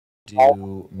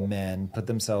do men put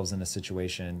themselves in a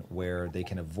situation where they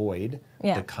can avoid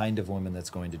the kind of woman that's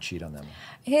going to cheat on them?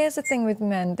 Here's the thing with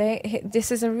men.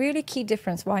 This is a really key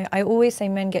difference why I always say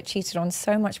men get cheated on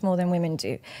so much more than women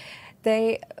do.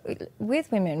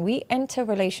 With women, we enter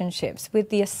relationships with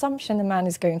the assumption the man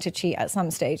is going to cheat at some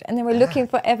stage, and then we're looking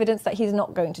for evidence that he's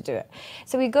not going to do it.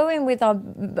 So we go in with our,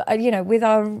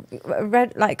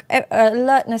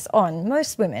 alertness on.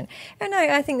 Most women, and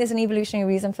I think there's an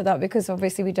evolutionary reason for that, because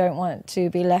obviously we don't want to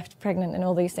be left pregnant and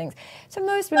all these things. So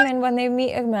most women, when they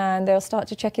meet a man, they'll start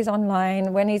to check his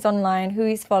online, when he's online, who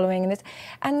he's following,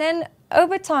 and then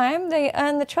over time, they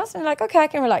earn the trust and like, okay, I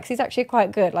can relax. He's actually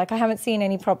quite good. Like, I haven't seen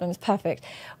any problems. Perfect.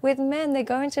 With men, they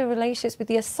go into relationships with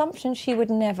the assumption she would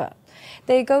never.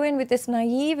 They go in with this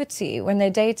naivety when they're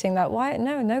dating that, why?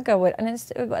 No girl would. And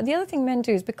the other thing men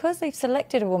do is because they've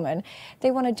selected a woman, they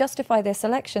want to justify their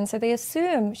selection. So they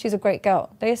assume she's a great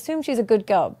girl. They assume she's a good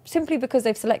girl simply because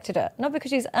they've selected her, not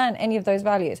because she's earned any of those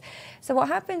values. So what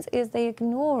happens is they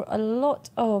ignore a lot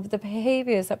of the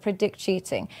behaviors that predict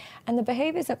cheating. And the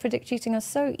behaviors that predict cheating are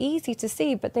so easy to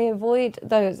see, but they avoid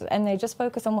those and they just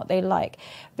focus on what they like,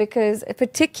 because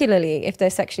particularly if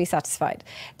they're sexually satisfied,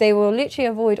 they will literally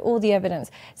avoid all the evidence.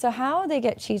 So how they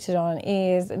get cheated on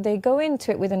is they go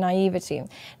into it with a naivety.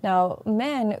 Now,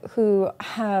 men who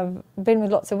have been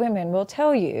with lots of women will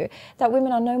tell you that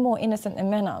women are no more innocent than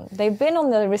men are. They've been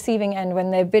on the receiving end when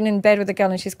they've been in bed with a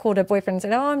girl and she's called her boyfriend and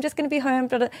said, oh, I'm just going to be home.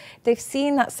 They've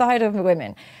seen that side of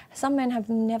women. Some men have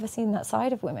never seen that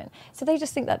side of women. So they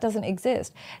just think that doesn't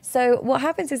exist. So what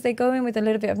happens is they go in with a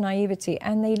little bit of naivety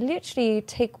and they literally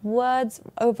take words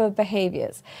over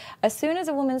behaviors. As soon as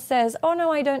a woman says, oh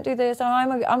no, I don't do this, or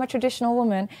I'm a traditional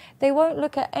woman, they won't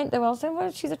look at it. They will say,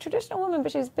 well, she's a traditional woman,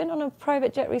 but she's been on a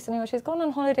private jet recently, or she's gone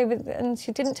on holiday and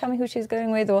she didn't tell me who she's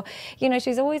going with, or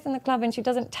she's always in the club and she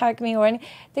doesn't tag me or any.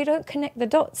 They don't connect the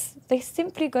dots. They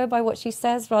simply go by what she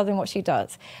says rather than what she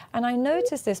does. And I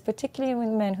notice this particularly with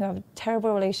men who have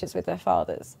terrible relationships with their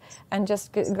fathers and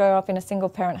just grow up in a single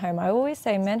parent home. I always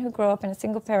say men who grow up in a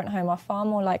single parent home are far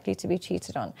more likely to be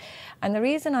cheated on. And the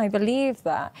reason I believe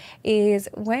that is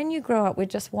when you grow up with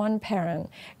just one parent,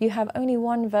 you have only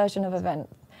one version of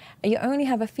events. You only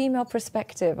have a female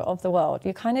perspective of the world.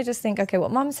 You kind of just think, okay,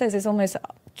 what mum says is almost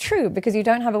true because you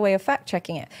don't have a way of fact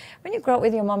checking it. When you grow up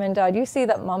with your mum and dad, you see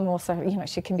that mum also,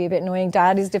 she can be a bit annoying.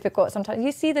 Dad is difficult sometimes.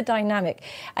 You see the dynamic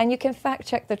and you can fact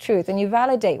check the truth and you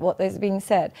validate what is being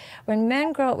said. When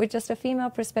men grow up with just a female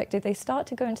perspective, they start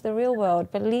to go into the real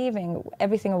world believing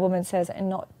everything a woman says and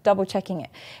not double checking it.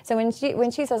 So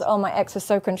when she says, oh, my ex was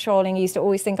so controlling, he used to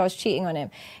always think I was cheating on him,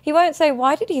 he won't say,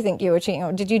 why did he think you were cheating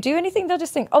on? Did you do anything? They'll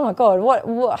just think, oh my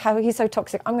God, how he's so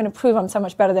toxic. I'm going to prove I'm so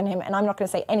much better than him and I'm not going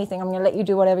to say anything. I'm going to let you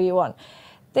do whatever you want.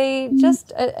 They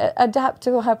just adapt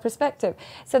to her perspective.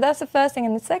 So that's the first thing.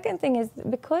 And the second thing is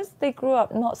because they grew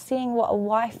up not seeing what a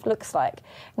wife looks like,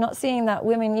 not seeing that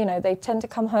women, they tend to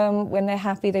come home when they're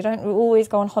happy. They don't always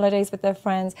go on holidays with their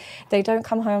friends. They don't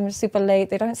come home super late.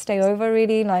 They don't stay over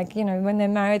really. Like, when they're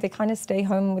married, they kind of stay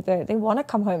home with they want to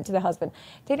come home to their husband.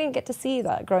 They didn't get to see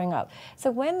that growing up. So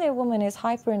when their woman is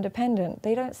hyper independent,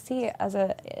 they don't see it as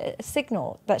a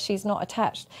signal that she's not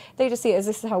attached. They just see it as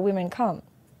this is how women come.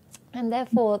 And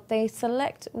therefore, they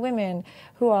select women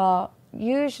who are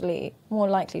usually more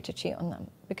likely to cheat on them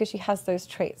because she has those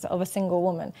traits of a single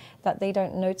woman that they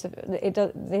don't notice. They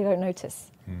don't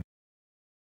notice.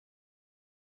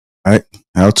 All right.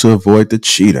 How to avoid the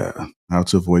cheater. How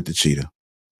to avoid the cheater.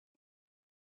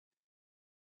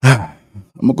 I'm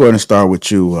going to go ahead and start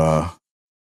with you.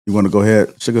 You want to go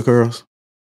ahead, Sugar Curls?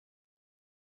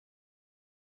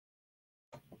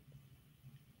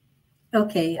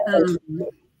 Okay.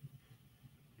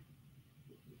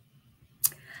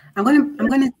 I'm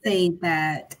gonna say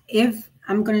that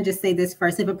I'm gonna just say this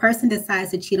first. If a person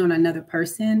decides to cheat on another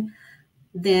person,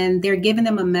 then they're giving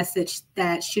them a message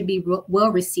that should be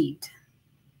well received.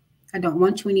 I don't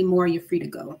want you anymore. You're free to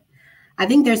go. I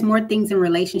think there's more things in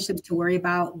relationships to worry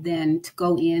about than to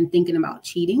go in thinking about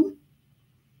cheating.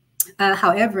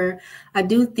 However, I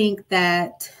do think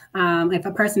that if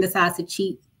a person decides to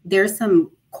cheat, there's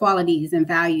some qualities and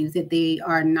values that they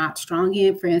are not strong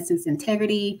in. For instance,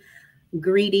 integrity,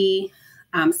 greedy,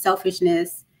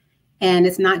 selfishness, and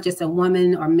it's not just a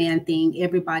woman or man thing.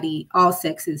 Everybody, all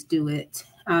sexes do it.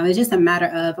 It's just a matter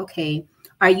of, okay,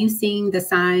 are you seeing the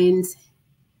signs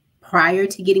prior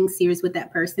to getting serious with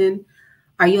that person?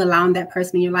 Are you allowing that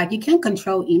person in your life? You can't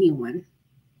control anyone.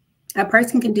 A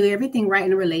person can do everything right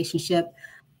in a relationship,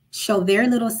 show very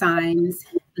little signs.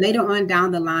 Later on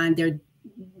down the line,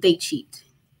 they cheat.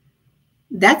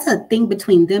 That's a thing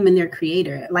between them and their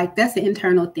creator. Like, that's an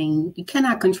internal thing. You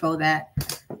cannot control that.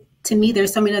 to me,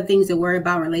 there's so many other things to worry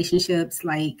about relationships.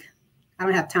 Like, I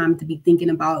don't have time to be thinking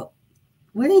about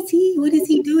where is he? What is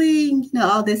he doing? You know,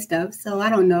 all this stuff. So I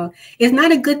don't know. It's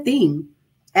not a good thing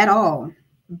at all.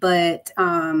 But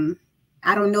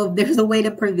I don't know if there's a way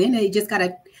to prevent it. You just got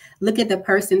to look at the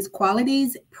person's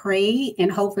qualities, pray,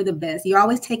 and hope for the best. You're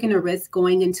always taking a risk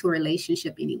going into a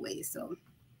relationship anyway. So.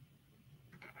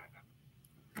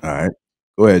 All right.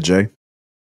 Go ahead, Jay.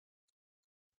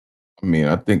 I mean,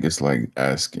 I think it's like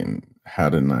asking how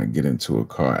to not get into a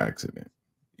car accident.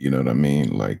 You know what I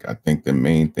mean? Like, I think the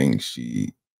main thing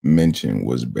she mentioned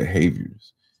was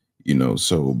behaviors. You know,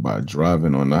 so by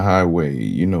driving on the highway,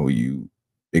 you know, you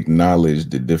acknowledge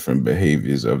the different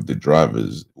behaviors of the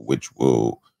drivers, which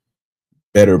will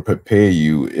better prepare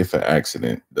you if an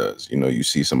accident does. You know, you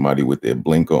see somebody with their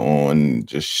blinker on,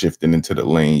 just shifting into the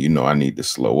lane, you know, I need to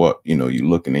slow up. You know, you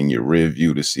looking in your rear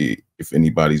view to see if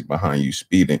anybody's behind you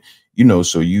speeding, you know,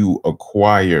 so you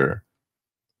acquire,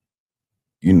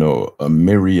 you know, a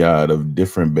myriad of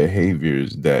different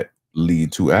behaviors that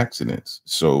lead to accidents.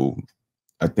 So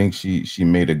I think she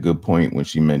made a good point when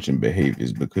she mentioned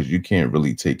behaviors, because you can't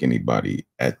really take anybody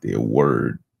at their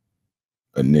word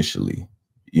initially.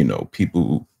 You know,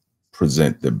 people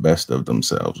present the best of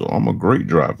themselves. Oh, I'm a great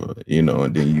driver, you know,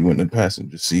 and then you in the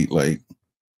passenger seat, like,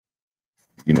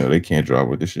 you know, they can't drive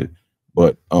with this shit.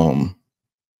 But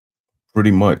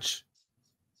pretty much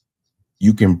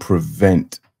you can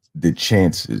prevent the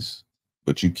chances,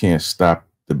 but you can't stop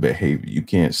the behavior. You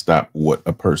can't stop what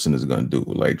a person is going to do.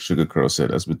 Like Sugar Curl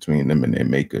said, that's between them and their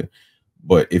maker.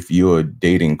 But if you're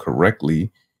dating correctly,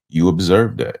 you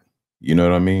observe that. You know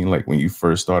what I mean? Like when you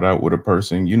first start out with a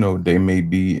person, you know, they may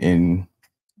be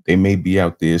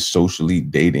out there socially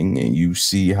dating, and you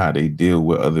see how they deal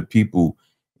with other people,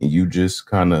 and you just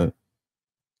kind of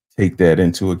take that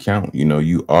into account. You know,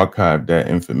 you archive that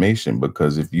information,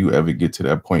 because if you ever get to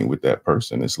that point with that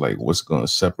person, it's like, what's going to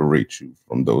separate you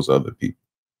from those other people?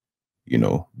 You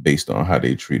know, based on how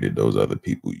they treated those other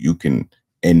people, you can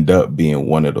end up being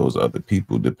one of those other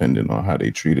people depending on how they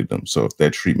treated them. So if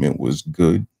that treatment was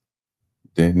good,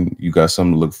 then you got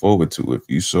something to look forward to. If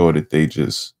you saw that they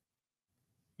just,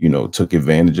 you know, took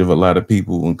advantage of a lot of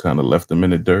people and kind of left them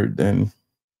in the dirt, then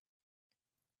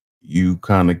you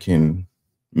kind of can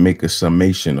make a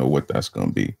summation of what that's going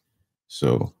to be.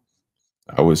 So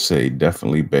I would say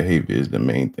definitely behavior is the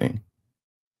main thing.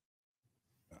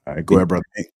 All right, go ahead, brother.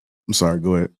 I'm sorry,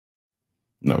 go ahead.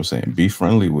 No, I'm saying be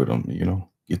friendly with them, you know,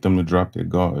 get them to drop their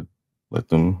guard, let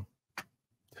them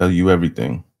tell you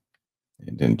everything,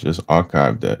 and then just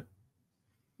archive that.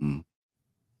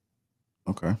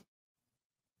 Okay.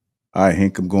 All right,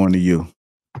 Hank, I'm going to you.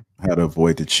 How to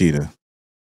avoid the cheater.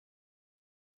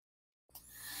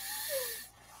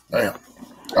 Damn.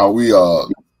 Are we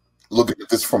looking at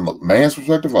this from a man's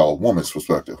perspective or a woman's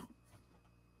perspective?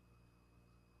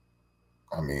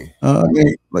 I mean,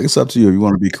 like, it's up to you. If you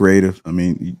want to be creative, I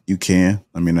mean, you can.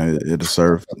 I mean, it'll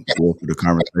serve for the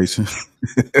conversation.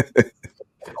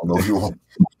 I don't know if you want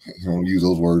to use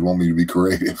those words. Want me to be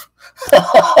creative?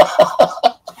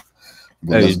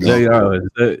 Hey, JR,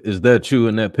 is that you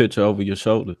in that picture over your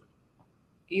shoulder?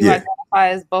 You identify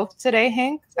as both today,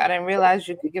 Hank? I didn't realize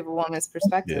you could give a woman's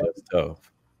perspective. Yeah, it's tough.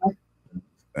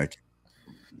 Thank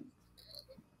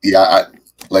you. Yeah,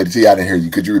 Lady T, I didn't hear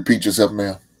you. Could you repeat yourself,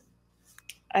 ma'am?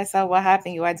 I saw what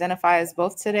happened. You identify as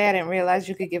both today. I didn't realize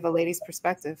you could give a lady's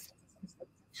perspective.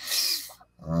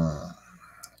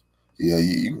 Yeah,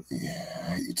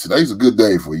 today's a good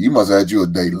day for you. You must have had you a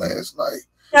date last night.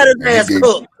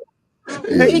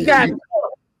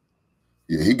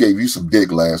 He gave you some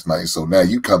dick last night, so now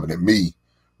you coming at me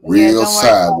real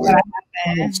sideways.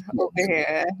 Over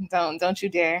here. Don't you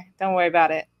dare. Don't worry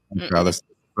about it. Let's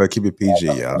keep it PG,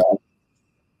 y'all.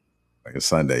 Like a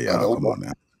Sunday, y'all. Come on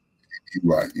now.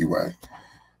 You're right.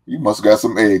 You must have got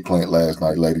some eggplant last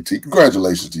night, Lady T.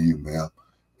 Congratulations to you, ma'am,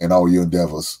 and all your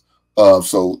endeavors.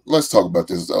 So let's talk about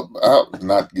this. How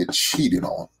not get cheated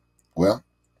on. Well,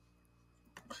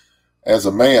 as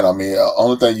a man, I mean,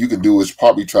 only thing you can do is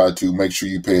probably try to make sure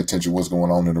you pay attention to what's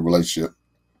going on in the relationship.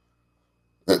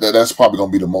 That's probably going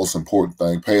to be the most important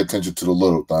thing. Pay attention to the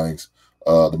little things,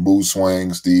 the mood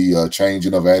swings, the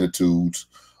changing of attitudes,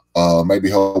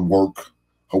 maybe her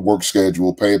work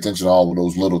schedule. Pay attention to all of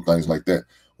those little things like that.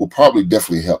 Will probably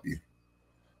definitely help you.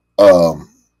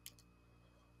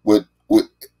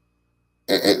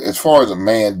 As far as a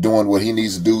man doing what he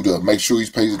needs to do to make sure he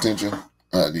pays attention,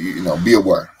 be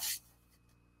aware.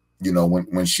 You know,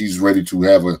 when she's ready to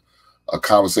have a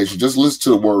conversation, just listen to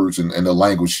the words and the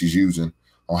language she's using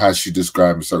on how she's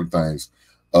describing certain things.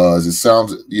 Does it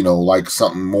sound, like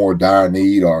something more dire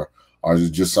need, or or is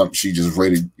it just something she just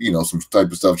ready, you know, some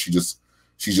type of stuff she's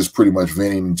just pretty much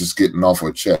venting and just getting off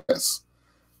her chest?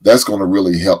 That's going to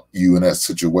really help you in that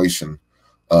situation,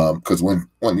 because when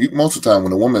you, most of the time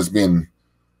when a woman's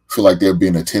feel like they're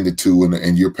being attended to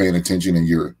and you're paying attention and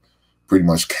you're pretty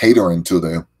much catering to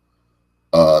them,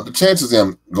 the chances of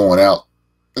them going out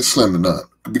is slim to none,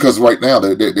 because right now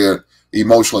they're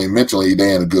emotionally and mentally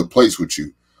they're in a good place with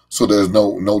you, so there's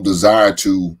no desire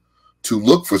to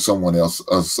look for someone else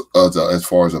as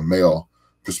far as a male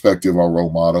perspective or role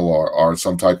model or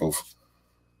some type of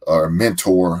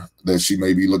mentor that she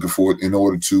may be looking for in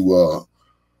order to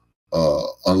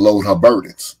unload her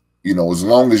burdens. You know, as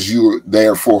long as you're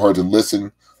there for her to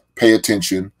listen, pay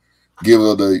attention, give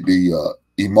her the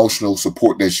emotional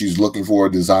support that she's looking for,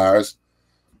 desires,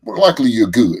 more likely you're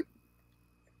good.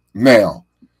 Now,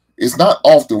 it's not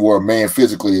often where a man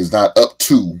physically is not up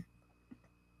to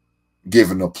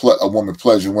giving a woman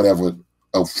pleasure whenever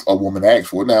a woman asks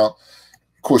for it. Now,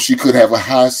 of course, she could have a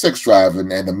high sex drive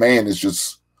and the man is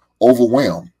just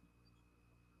overwhelmed.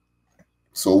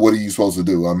 So what are you supposed to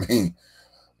do? I mean,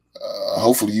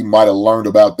 hopefully you might have learned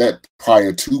about that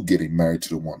prior to getting married to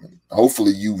the woman.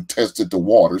 Hopefully you tested the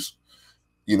waters,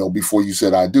 you know, before you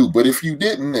said I do. But if you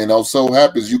didn't, and it so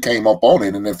happens you came up on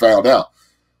it and then found out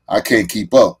I can't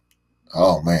keep up,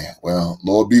 oh man, well,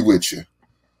 Lord be with you.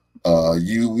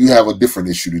 You have a different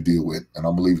issue to deal with, and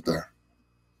I'm gonna leave it there.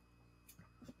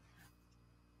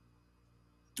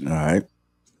 All right.